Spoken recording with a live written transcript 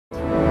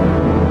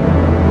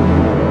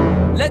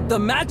the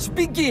match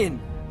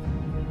begin.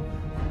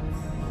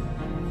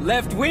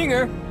 Left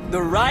winger, the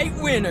right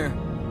winner.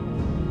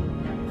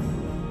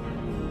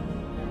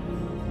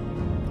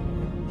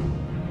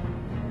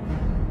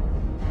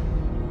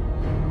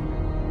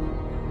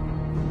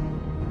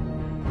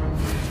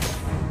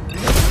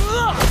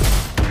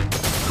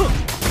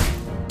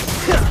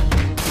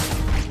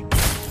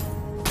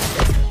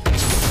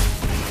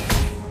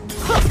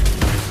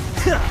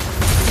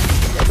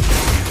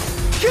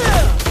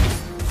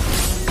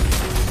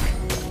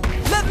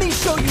 Let me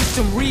show you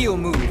some real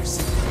moves.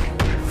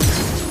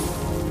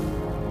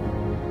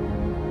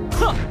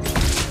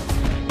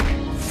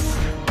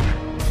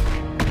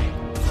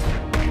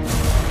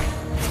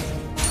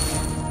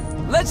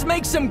 Let's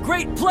make some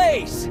great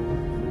plays.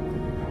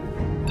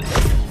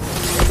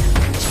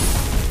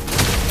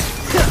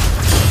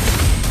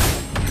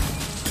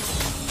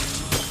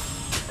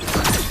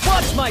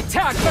 Watch my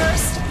tack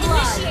first.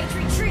 Initiate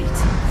retreat.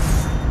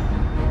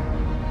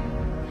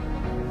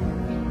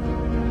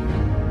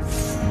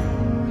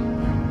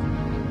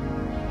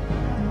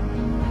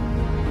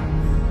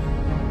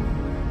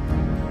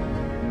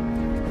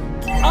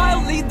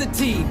 I'll lead the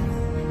team.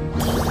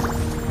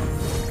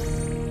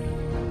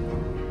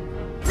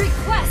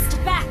 Request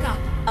backup.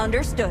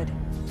 Understood.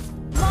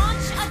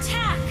 Launch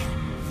attack.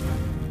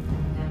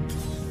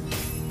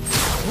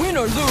 Win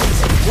or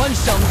lose, one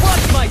shall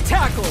watch my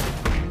tackle. You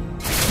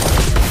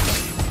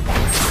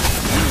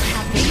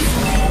have been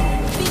slain.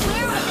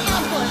 Beware of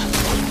ambush.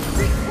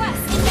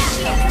 Request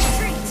backup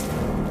retreat.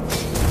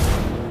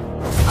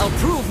 I'll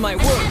prove my An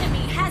worth.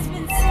 enemy has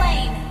been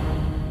slain.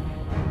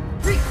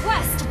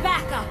 Request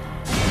backup.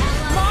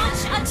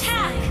 Launch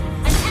attack.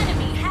 An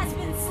enemy has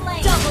been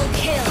slain. Double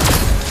kill.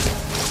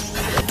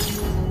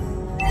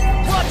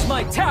 Watch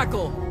my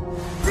tackle.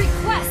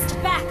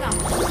 Request backup.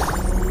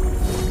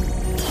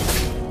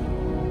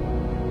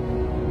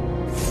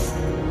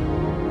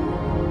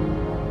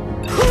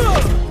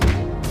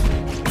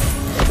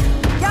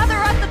 Gather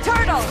at the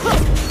turtle!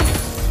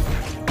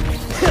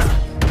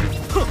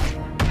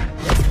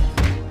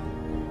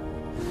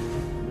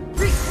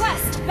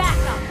 Request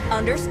backup.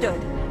 Understood.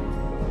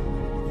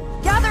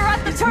 Gather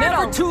at the It's turtle!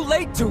 never too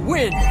late to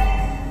win.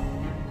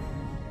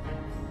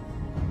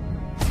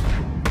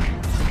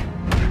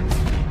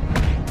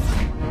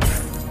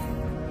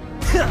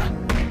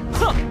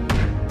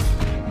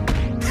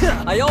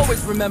 I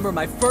always remember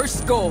my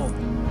first goal.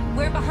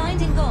 We're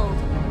behind in gold.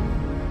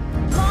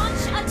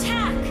 Launch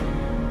attack.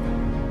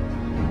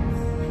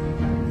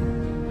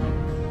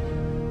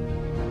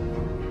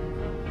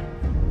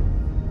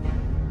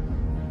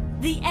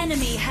 The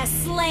enemy has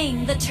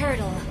slain the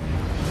turtle.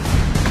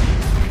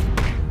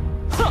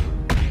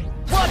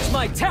 Watch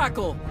my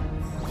tackle.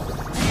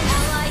 An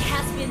ally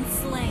has been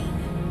slain.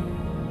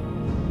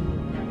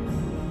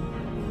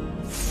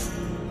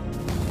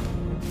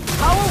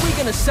 How are we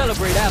gonna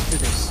celebrate after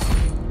this?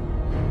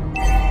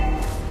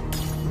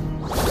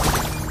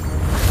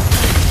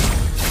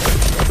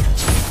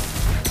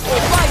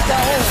 We'll fight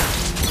that home.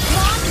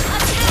 Launch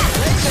attack.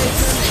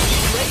 Playmaker,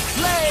 great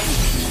play.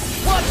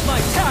 Watch my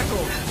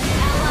tackle.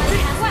 Ally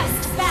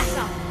request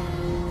backup.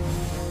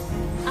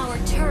 Our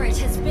turret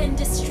has been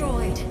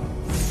destroyed.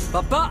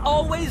 Papa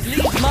always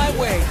leads my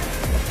way.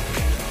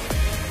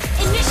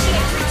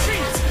 Initiate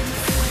retreat.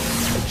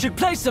 Should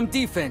play some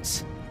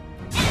defense.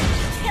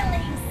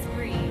 Killing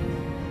spree.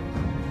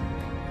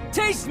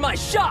 Taste my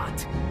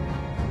shot.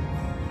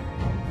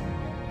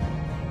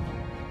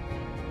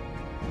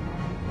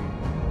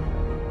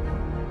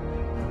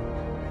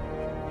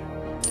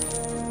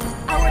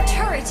 Our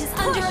turret is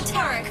under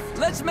attack.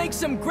 Let's make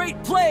some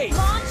great plays.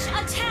 Launch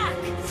attack.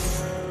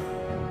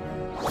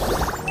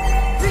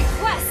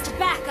 Request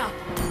backup.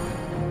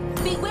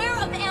 Beware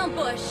of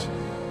ambush.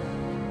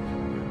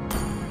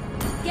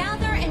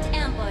 Gather and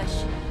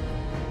ambush.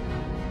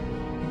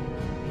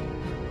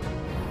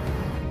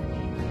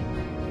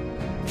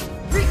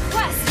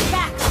 Request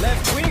backup.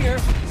 Left winger,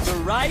 the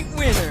right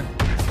winner.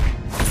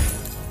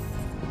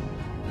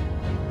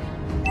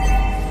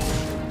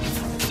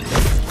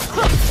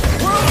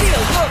 Worldly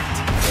alert.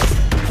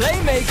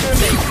 Playmaker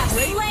makes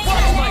great. slain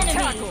Watch an my enemy.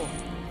 tackle.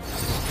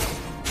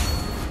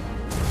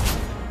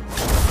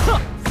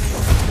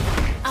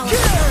 Our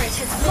turret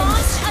has been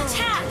launched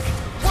attack.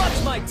 Watch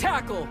my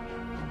tackle.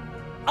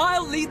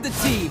 I'll lead the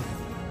team.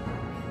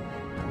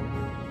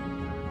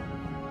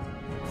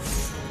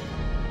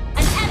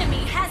 An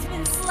enemy has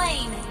been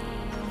slain.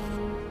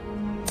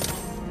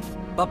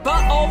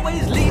 Papa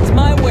always leads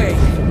my way.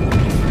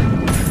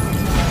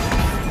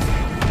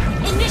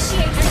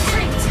 Initiate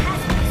retreat.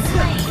 Has been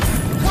slain.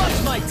 Watch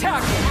my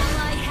tackle.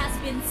 Ally has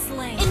been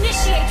slain.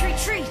 Initiate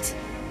retreat.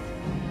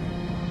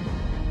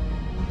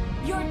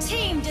 Your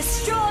team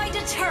destroyed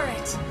a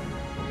turret.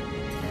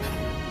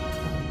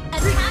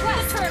 Attack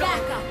the turtle.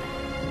 Backup.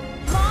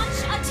 Launch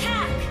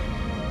attack.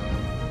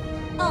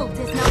 Ult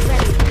is not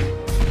ready.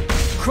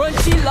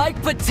 Crunchy like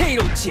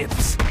potato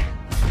chips.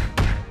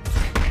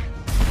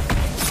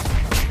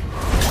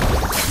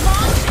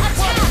 Launch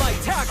Watch attack. my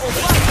tackle.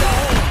 Fight the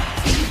hole.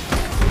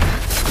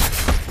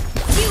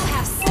 You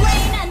have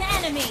slain an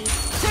enemy.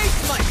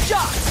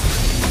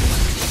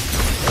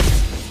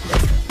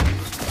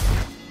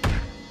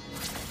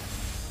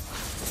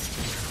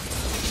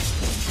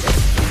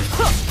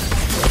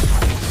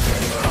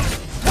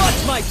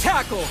 my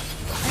tackle! An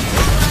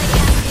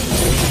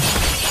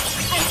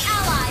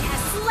ally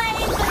has slain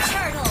the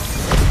turtle!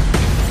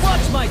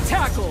 Watch my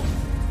tackle!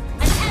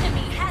 An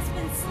enemy has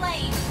been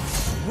slain!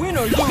 Win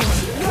or lose,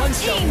 one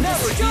shall Team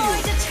never destroyed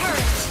yield! a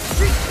turret!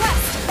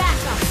 Request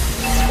backup!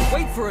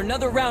 Wait for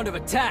another round of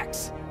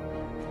attacks!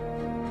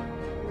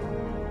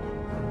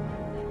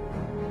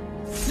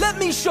 Let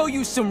me show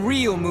you some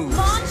real moves!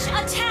 Launch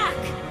attack!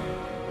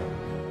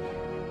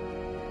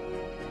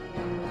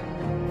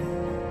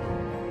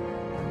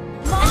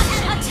 Launch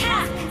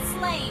attack!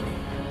 Slain!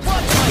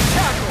 Watch my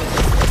tackle!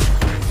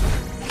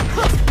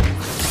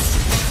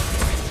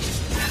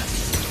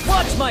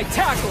 Watch my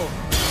tackle!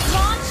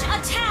 Launch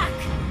attack!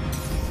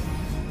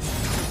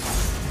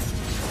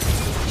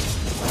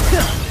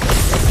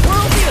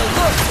 World me a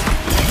look!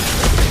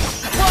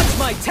 Watch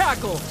my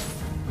tackle!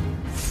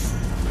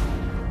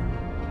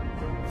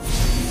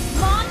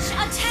 Launch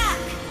attack!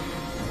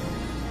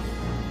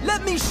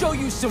 Let me show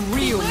you some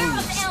real Beware of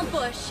moves!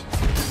 ambush!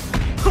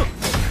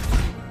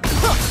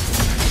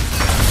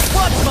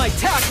 Watch my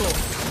tackle!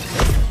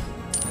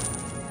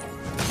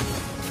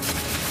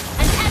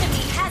 An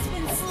enemy has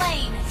been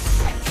slain!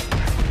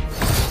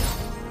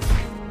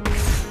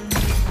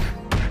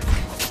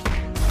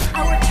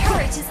 Our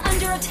turret is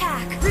under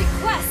attack!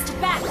 Request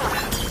backup!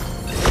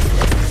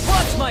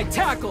 Watch my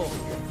tackle!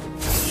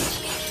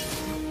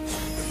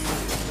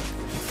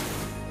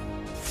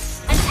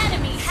 An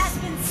enemy has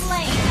been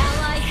slain!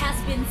 Ally has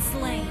been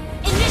slain!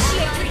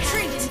 Initiate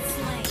retreat!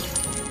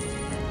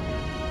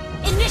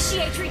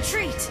 Initiate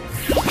retreat!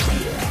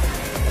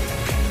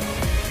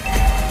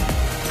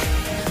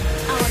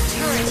 Our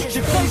turret has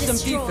Should been play some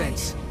destroyed.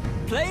 defense.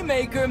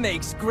 Playmaker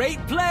makes great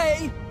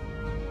play!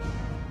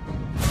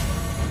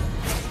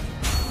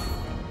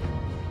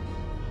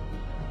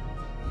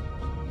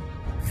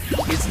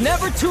 It's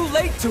never too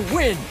late to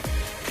win!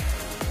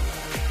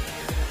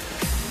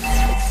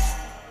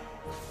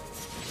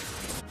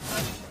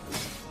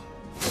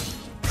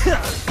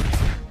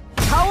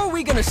 How are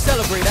we gonna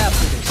celebrate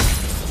after this?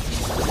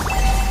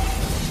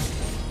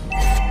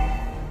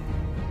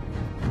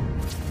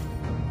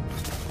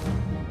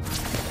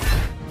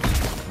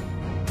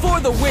 For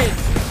the win,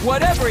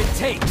 whatever it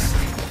takes!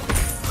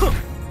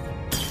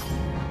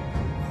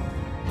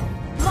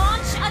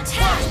 Launch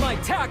attack! Watch my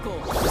tackle!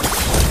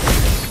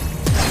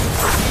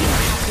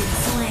 Been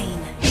slain.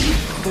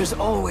 There's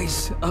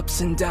always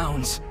ups and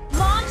downs.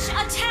 Launch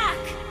attack!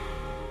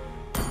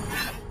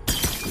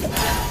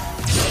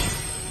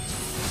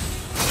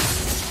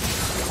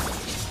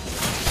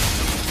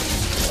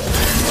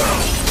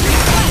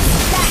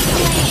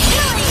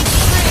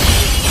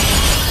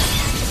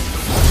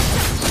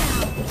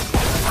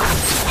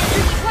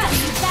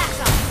 Request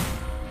backup!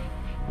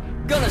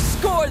 Gonna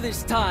score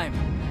this time!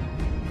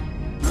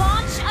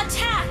 Launch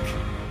attack!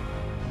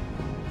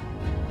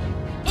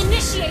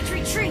 Initiate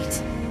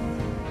retreat!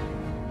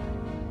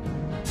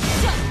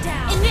 Shut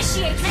down!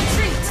 Initiate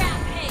retreat!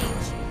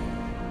 Rampage!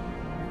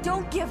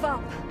 Don't give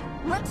up.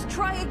 Let's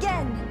try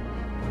again.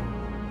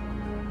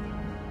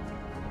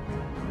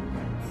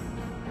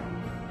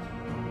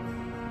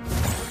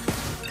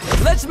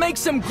 Let's make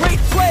some great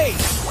plays!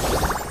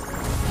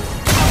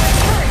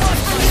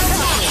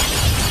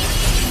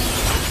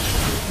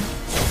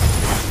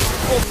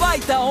 We'll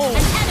fight the own! An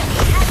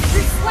enemy has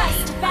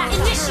request back!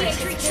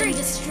 Initiate retreat!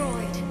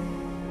 Destroyed!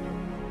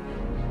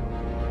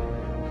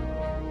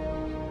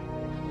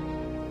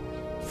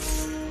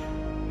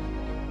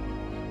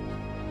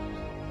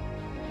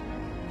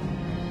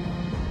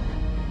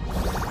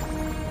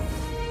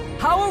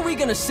 How are we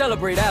gonna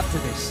celebrate after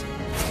this?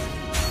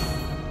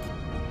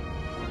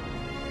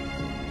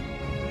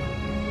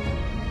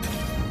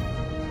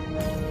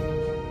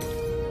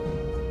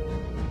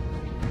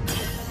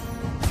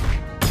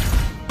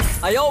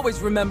 I always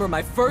remember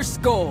my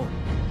first goal.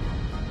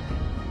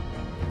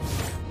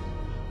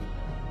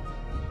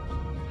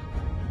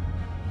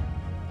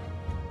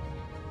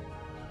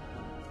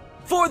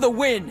 For the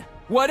win,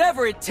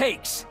 whatever it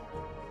takes.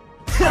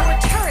 Our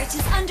turret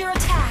is under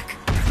attack!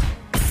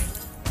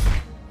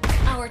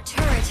 Our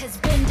turret has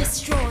been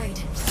destroyed!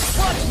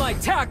 Watch my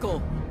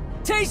tackle!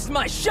 Taste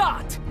my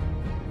shot!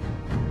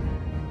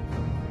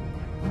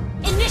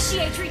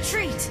 Initiate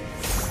retreat!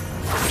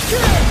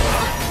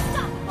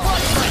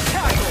 Watch my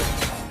tackle!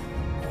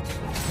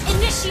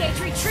 Initiate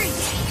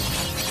retreat!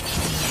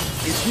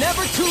 It's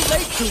never too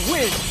late to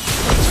win!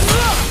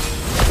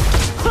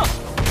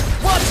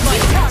 Watch my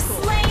tackle!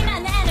 Slain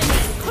an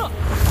enemy!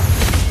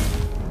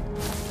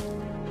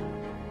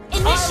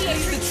 I'll Initiate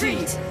lead the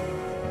retreat! team.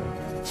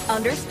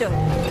 Understood.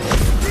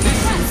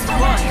 Request our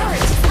Fine.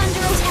 turret is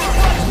under attack!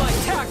 Watch my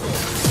tackle!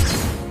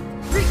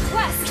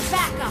 Request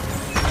backup!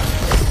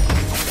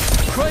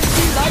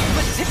 Crunchy like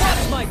potato!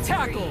 Watch my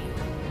tackle!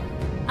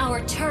 Our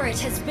turret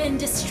has been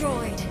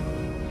destroyed.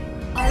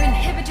 Our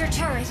inhibitor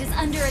turret is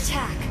under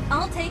attack.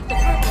 I'll take the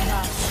purple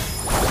dot.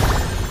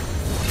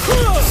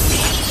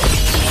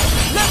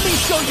 Let me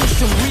show you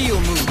some real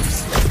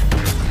moves!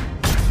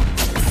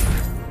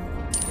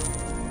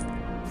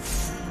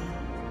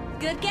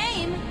 Good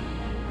game!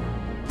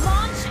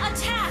 Launch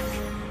attack!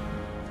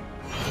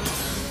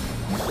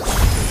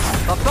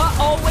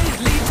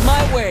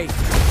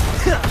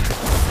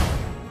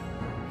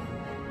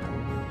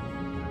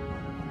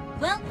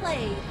 Well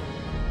played.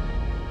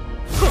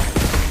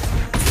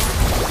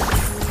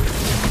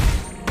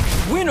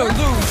 Win or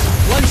lose,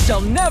 one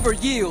shall never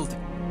yield.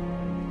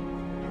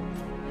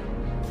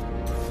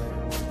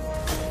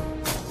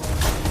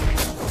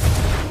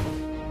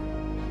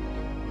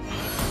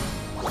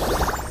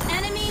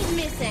 Enemy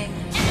missing.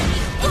 Enemy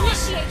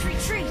initiate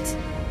retreat.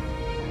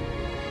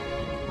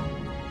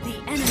 The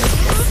enemy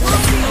has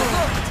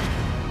slain.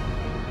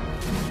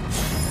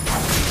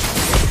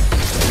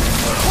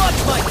 Watch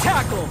my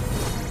tackle!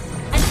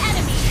 An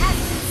enemy has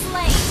been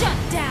slain. Shut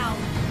down.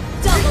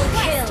 Double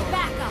kill.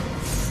 Backup.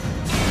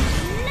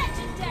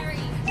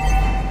 Legendary.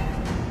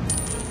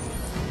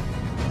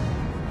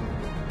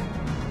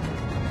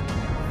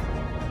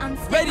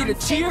 Ready to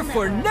cheer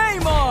for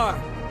Neymar!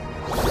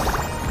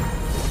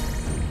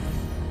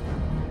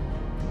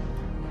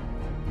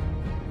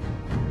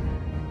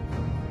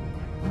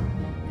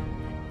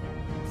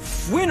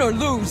 Win or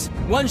lose,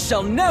 one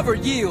shall never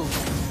yield.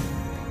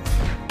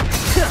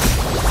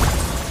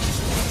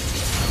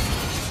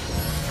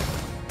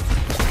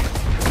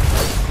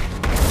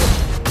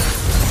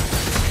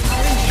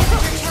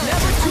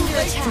 Never too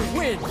late to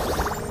win.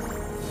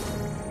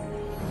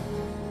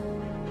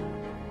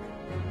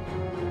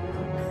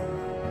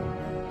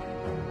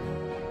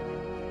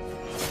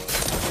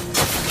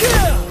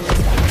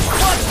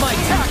 Watch my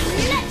tackle!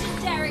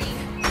 Legendary.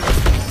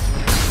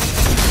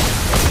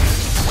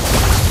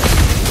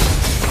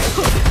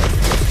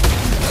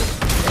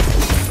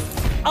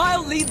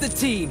 I'll lead the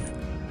team.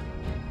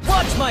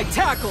 Watch my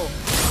tackle!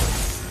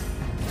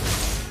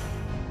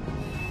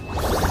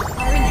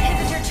 Our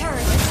inhibitor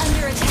turret is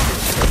under attack.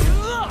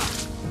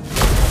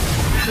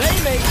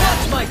 They may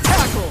watch my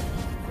tackle!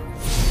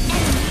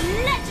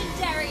 Enemy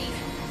legendary.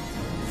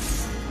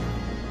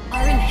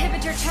 Our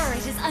inhibitor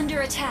turret is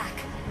under attack.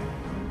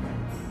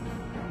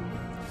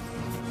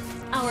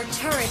 Our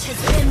turret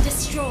has been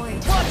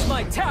destroyed. Watch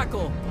my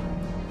tackle!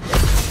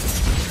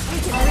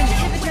 Our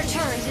inhibitor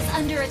turret is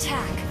under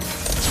attack.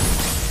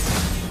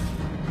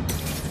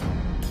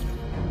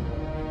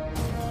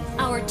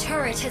 Our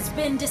turret has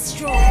been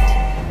destroyed.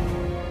 Legendary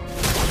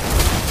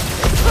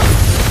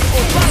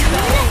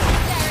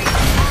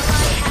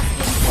ally has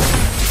been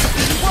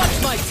slain. Watch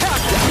my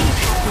tackle!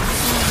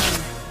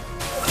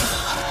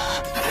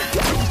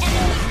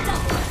 Enemy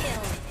double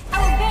kill.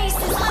 Our base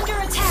is under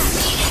attack.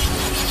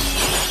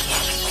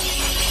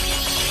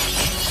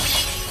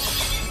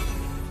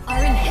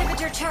 Our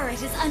inhibitor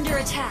turret is under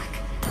attack.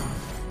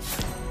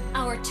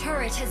 Our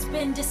turret has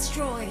been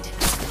destroyed.